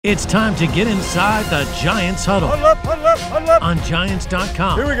It's time to get inside the Giants Huddle. Huddle up. On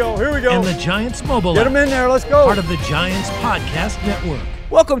Giants.com. Here we go. And the Giants mobile Get app. them in there. Let's go. Part of the Giants Podcast Network.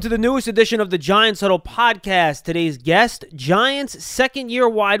 Welcome to the newest edition of the Giants Huddle podcast. Today's guest, Giants' second-year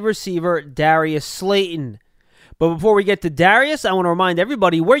wide receiver, Darius Slayton. But before we get to Darius, I want to remind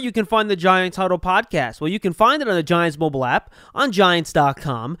everybody where you can find the Giants Huddle podcast. Well, you can find it on the Giants mobile app, on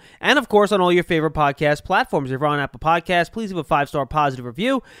Giants.com, and, of course, on all your favorite podcast platforms. If you're on Apple Podcasts, please leave a 5-star positive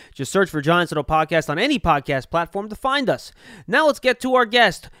review. Just search for Giants Huddle podcast on any podcast platform to find us. Now let's get to our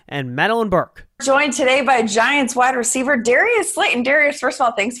guest, and Madeline Burke. Joined today by Giants wide receiver Darius Slayton. Darius, first of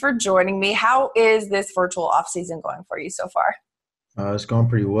all, thanks for joining me. How is this virtual offseason going for you so far? It's going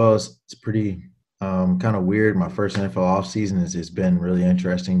pretty well. It's pretty kind of weird. My first NFL offseason has been really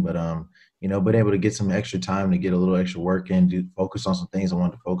interesting, but been able to get some extra time to get a little extra work in, focus on some things I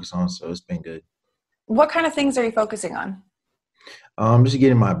wanted to focus on. So it's been good. What kind of things are you focusing on? Just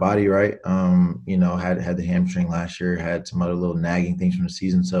getting my body right. Had the hamstring last year, had some other little nagging things from the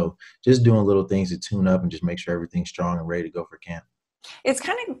season. So just doing little things to tune up and just make sure everything's strong and ready to go for camp. It's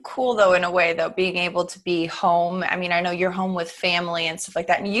kind of cool, though, in a way, though, being able to be home. I mean, I know you're home with family and stuff like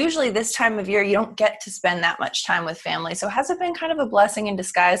that. And usually this time of year, you don't get to spend that much time with family. So has it been kind of a blessing in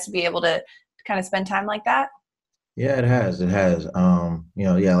disguise to be able to kind of spend time like that? Yeah, it has.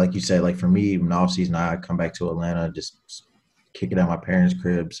 Like you said, like for me, in the offseason, I come back to Atlanta, just kick it at my parents'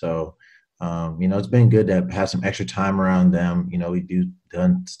 crib. So, it's been good to have some extra time around them. We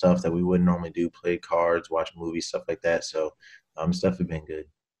done stuff that we wouldn't normally do, play cards, watch movies, stuff like that. So, it's definitely been good.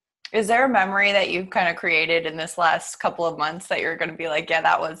 Is there a memory that you've kind of created in this last couple of months that you're going to be like, yeah,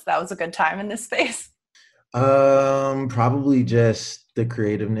 that was a good time in this space? Probably just the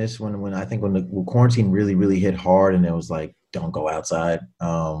creativeness when the quarantine really, really hit hard and it was like, don't go outside.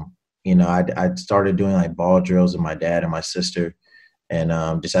 I started doing like ball drills with my dad and my sister and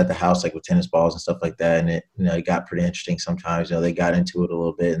just at the house, like with tennis balls and stuff like that. And it got pretty interesting sometimes. They got into it a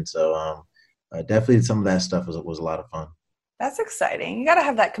little bit. And so definitely some of that stuff was a lot of fun. That's exciting. You got to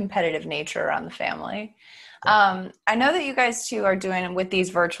have that competitive nature around the family. I know that you guys too are doing with these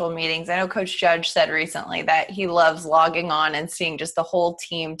virtual meetings. I know Coach Judge said recently that he loves logging on and seeing just the whole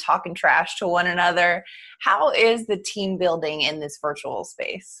team talking trash to one another. How is the team building in this virtual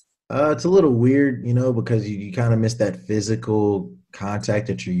space? It's a little weird, because you kind of miss that physical contact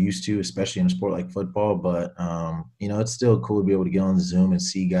that you're used to, especially in a sport like football. But, it's still cool to be able to get on the Zoom and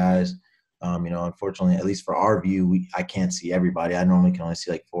see guys. Unfortunately, at least for our view, I can't see everybody. I normally can only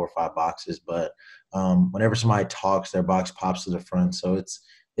see like 4 or 5 boxes, but whenever somebody talks, their box pops to the front. So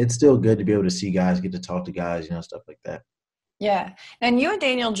it's still good to be able to see guys, get to talk to guys, stuff like that. Yeah. And you and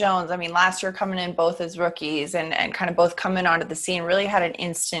Daniel Jones, I mean, last year coming in both as rookies and kind of both coming onto the scene really had an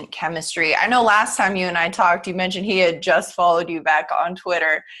instant chemistry. I know last time you and I talked, you mentioned he had just followed you back on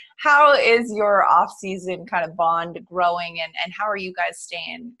Twitter. How is your off-season kind of bond growing and how are you guys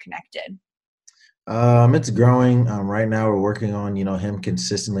staying connected? It's growing. Right now we're working on, him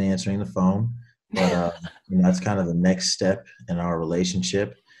consistently answering the phone, but, that's kind of the next step in our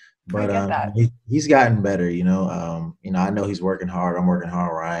relationship. But he's gotten better, I know he's working hard. I'm working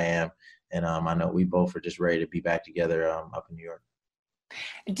hard where I am. And I know we both are just ready to be back together up in New York.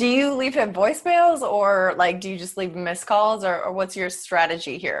 Do you leave him voicemails or do you just leave him missed calls or what's your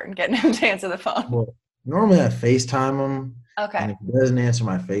strategy here in getting him to answer the phone? Well, normally I FaceTime him. Okay. And if he doesn't answer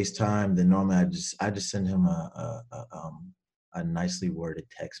my FaceTime, then normally I just send him a nicely worded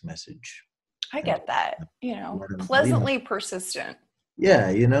text message. I get that. Pleasantly persistent.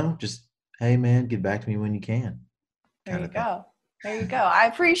 Yeah, just, hey, man, get back to me when you can. There you go. I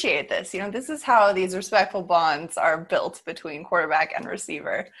appreciate this. This is how these respectful bonds are built between quarterback and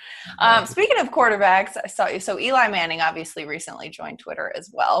receiver. Speaking of quarterbacks, I saw you. So Eli Manning obviously recently joined Twitter as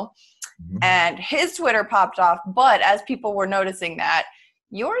well. Mm-hmm. And his Twitter popped off. But as people were noticing that,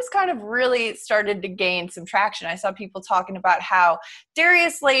 yours kind of really started to gain some traction. I saw people talking about how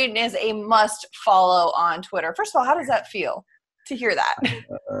Darius Slayton is a must follow on Twitter. First of all, how does that feel to hear that?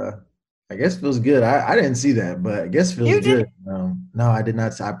 I guess it feels good. I didn't see that, but I guess it feels good. No, I did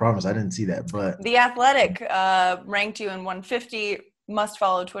not. I promise I didn't see that. But The Athletic ranked you in 150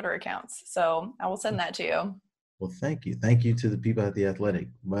 must-follow Twitter accounts. So I will send that to you. Well, thank you. Thank you to the people at The Athletic.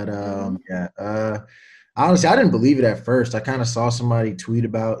 But, honestly, I didn't believe it at first. I kind of saw somebody tweet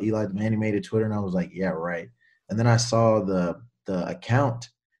about Eli Manning made a Twitter, and I was like, yeah, right. And then I saw the account.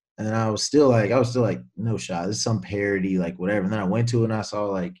 And then I was still like, no shot. This is some parody, like whatever. And then I went to it and I saw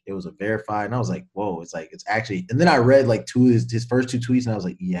like it was a verified, and I was like, whoa, it's actually. And then I read like his first 2 tweets, and I was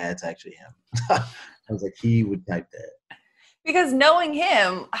like, yeah, it's actually him. I was like, he would type that. Because knowing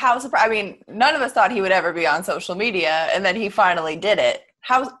him, how surprised. I mean, none of us thought he would ever be on social media, and then he finally did it.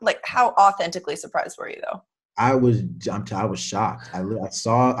 How authentically surprised were you though? I was shocked. I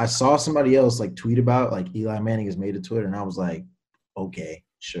saw somebody else like tweet about like Eli Manning has made a Twitter, and I was like, okay,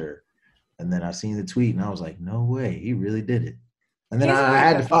 sure. And then I seen the tweet, and I was like, no way, he really did it. And then I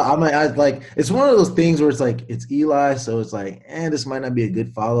had to follow. I was like, it's one of those things where it's like it's Eli, so it's like, this might not be a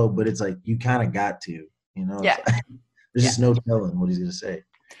good follow, but it's like you kind of got to, Yeah. Like, there's just no telling what he's gonna say.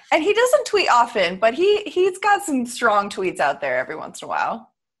 And he doesn't tweet often, but he's got some strong tweets out there every once in a while.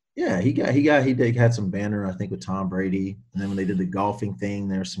 Yeah, he had some banter, I think, with Tom Brady, and then when they did the golfing thing,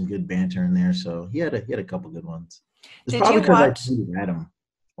 there was some good banter in there. So he had a couple good ones. It's probably because I tweeted at him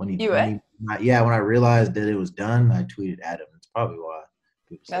when I realized that it was done. I tweeted at him. It's probably why.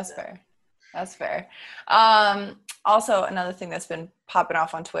 That's fair. That's fair. Also, another thing that's been popping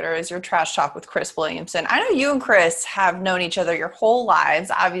off on Twitter is your trash talk with Chris Williamson. I know you and Chris have known each other your whole lives.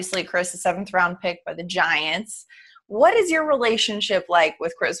 Obviously, Chris, a 7th round pick by the Giants. What is your relationship like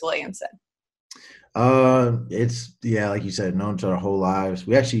with Chris Williamson? It's like you said, known each other our whole lives.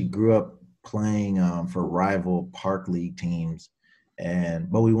 We actually grew up playing for rival park league teams,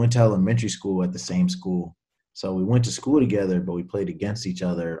 but we went to elementary school at the same school. So we went to school together, but we played against each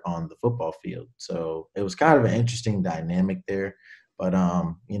other on the football field. So it was kind of an interesting dynamic there. But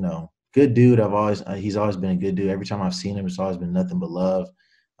good dude. He's always been a good dude. Every time I've seen him, it's always been nothing but love.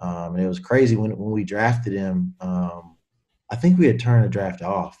 And it was crazy when we drafted him. I think we had turned the draft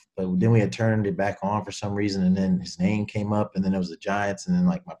off, but then we had turned it back on for some reason. And then his name came up, and then it was the Giants. And then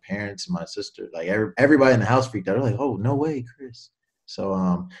like my parents and my sister, like everybody in the house freaked out. They're like, "Oh, no way, Chris!" So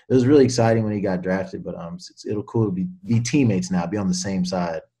it was really exciting when he got drafted. But it'll cool to be teammates now, be on the same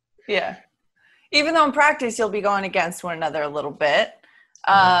side. Yeah, even though in practice you'll be going against one another a little bit.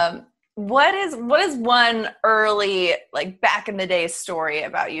 What is one early, like back in the day story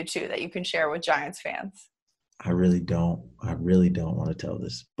about you two that you can share with Giants fans? I really don't want to tell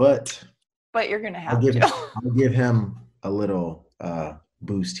this, but you're gonna have to. I'll give him a little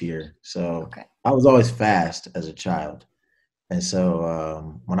boost here. So okay. I was always fast as a child, and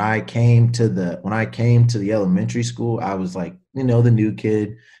so when I came to the elementary school, I was like, the new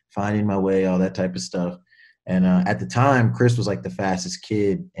kid, finding my way, all that type of stuff. And at the time, Chris was like the fastest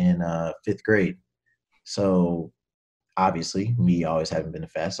kid in 5th grade. So obviously, me always having been the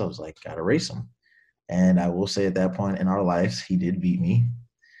fastest, I was like, gotta race him. And I will say at that point in our lives, he did beat me.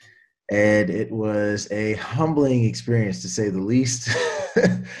 And it was a humbling experience, to say the least,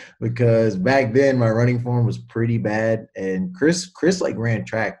 because back then my running form was pretty bad. And Chris like ran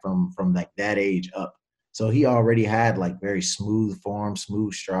track from like that age up. So he already had like very smooth form,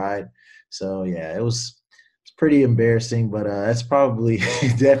 smooth stride. So yeah, it's pretty embarrassing, but that's probably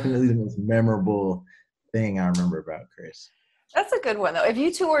definitely the most memorable thing I remember about Chris. That's a good one, though. If you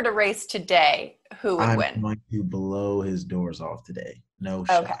two were to race today, who would win? I'm going to blow his doors off today. No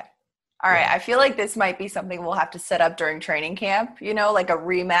shot. Okay. All right. I feel like this might be something we'll have to set up during training camp, like a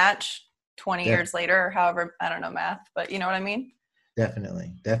rematch 20 years later, or however, I don't know math, but you know what I mean?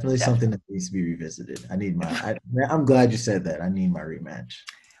 Definitely something that needs to be revisited. I'm glad you said that. I need my rematch.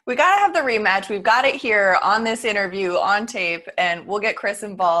 We got to have the rematch. We've got it here on this interview on tape, and we'll get Chris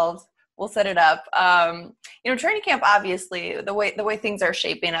involved. We'll set it up. Training camp, obviously, the way things are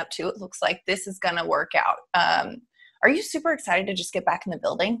shaping up to, it looks like this is going to work out. Are you super excited to just get back in the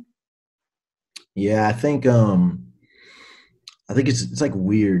building? Yeah, I think it's like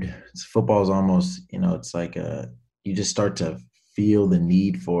weird. Football is almost, it's like you just start to feel the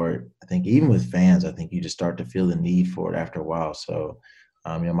need for it. I think even with fans, I think you just start to feel the need for it after a while. So,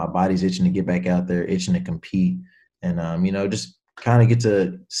 my body's itching to get back out there, itching to compete, and just kind of get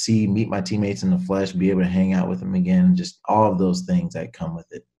to meet my teammates in the flesh, be able to hang out with them again, just all of those things that come with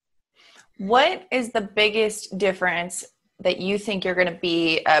it. What is the biggest difference that you think you're going to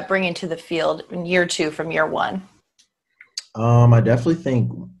be bringing to the field in year 2 from year 1? I definitely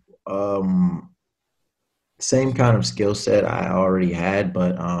think same kind of skill set I already had,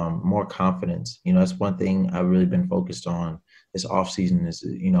 but more confidence. That's one thing I've really been focused on this offseason is,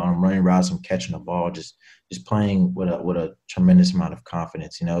 I'm running routes, I'm catching the ball, just playing with a tremendous amount of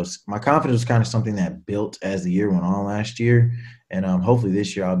confidence. My confidence was kind of something that built as the year went on last year. And hopefully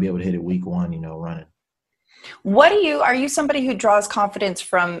this year I'll be able to hit it week 1, running. Are you somebody who draws confidence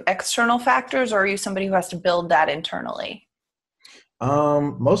from external factors, or are you somebody who has to build that internally?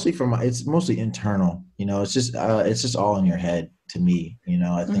 It's mostly internal. It's just all in your head to me.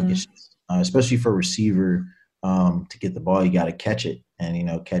 I think it's just, especially for a receiver, to get the ball, you got to catch it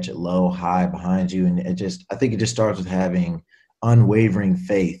and, catch it low, high behind you. And I think it just starts with having unwavering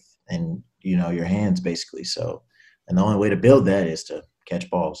faith in, your hands basically. So, and the only way to build that is to catch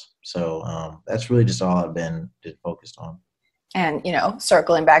balls. So, that's really just all I've been focused on. And,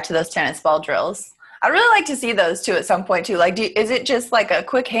 circling back to those tennis ball drills. I'd really like to see those too at some point too. Like, is it just like a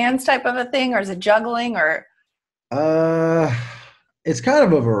quick hands type of a thing, or is it juggling, or? It's kind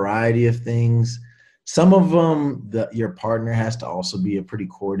of a variety of things. Some of them, your partner has to also be a pretty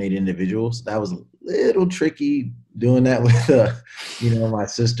coordinated individual. So that was a little tricky doing that with, my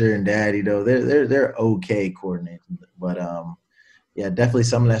sister and dad. They're okay coordinated, but yeah, definitely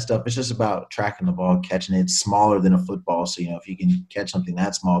some of that stuff. It's just about tracking the ball, catching it. It's smaller than a football, so if you can catch something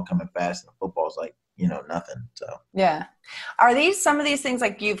that small coming fast, and the football's like nothing. So yeah, are some of these things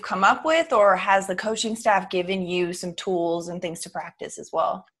like you've come up with, or has the coaching staff given you some tools and things to practice as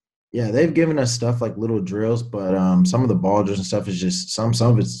well? Yeah, they've given us stuff like little drills, but some of the ball drills and stuff is just some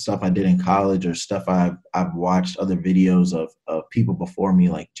of it's stuff I did in college or stuff I've watched other videos of people before me,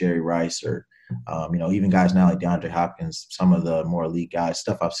 like Jerry Rice or even guys now like DeAndre Hopkins, some of the more elite guys,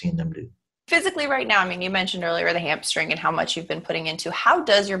 stuff I've seen them do. Physically right now, you mentioned earlier the hamstring and how much you've been putting into. How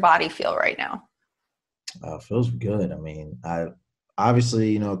does your body feel right now? Feels good. I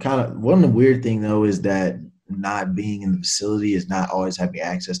obviously, kind of one of the weird thing though is that not being in the facility is not always having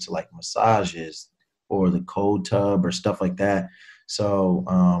access to like massages or the cold tub or stuff like that. So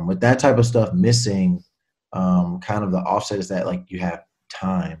with that type of stuff missing, kind of the offset is that like you have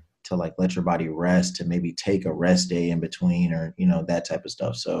time to like let your body rest, to maybe take a rest day in between, or that type of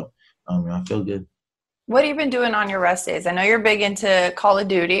stuff. So I feel good. What have you been doing on your rest days? I know you're big into Call of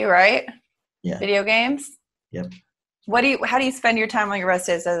Duty, right? Yeah. Video games? Yep. How do you spend your time on your rest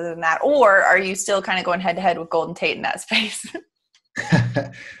days other than that? Or are you still kind of going head to head with Golden Tate in that space?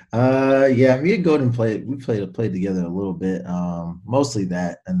 Yeah, me and Golden we played together a little bit. Mostly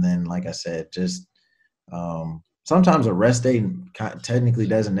that. And then, like I said, just sometimes a rest day technically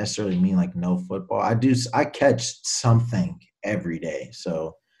doesn't necessarily mean like no football. I catch something every day.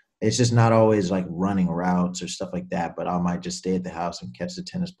 So it's just not always like running routes or stuff like that, but I might just stay at the house and catch the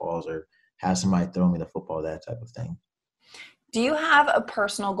tennis balls or have somebody throw me the football, that type of thing. Do you have a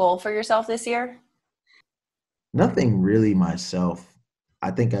personal goal for yourself this year? Nothing really myself.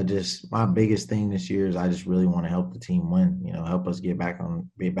 I think my biggest thing this year is I just really want to help the team win, help us get back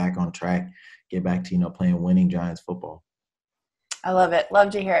on track, get back to, playing winning Giants football. I love it. Love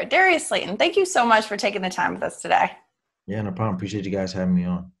to hear it. Darius Slayton, thank you so much for taking the time with us today. Yeah, no problem. Appreciate you guys having me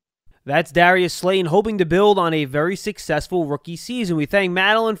on. That's Darius Slayton, hoping to build on a very successful rookie season. We thank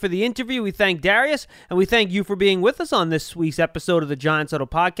Madeline for the interview. We thank Darius, and we thank you for being with us on this week's episode of the Giants Huddle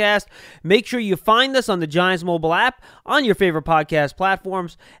podcast. Make sure you find us on the Giants mobile app, on your favorite podcast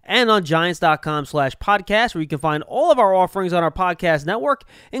platforms, and on Giants.com/podcast, where you can find all of our offerings on our podcast network,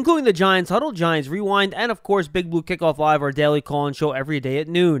 including the Giants Huddle, Giants Rewind, and of course, Big Blue Kickoff Live, our daily call-in show every day at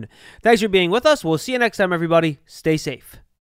noon. Thanks for being with us. We'll see you next time, everybody. Stay safe.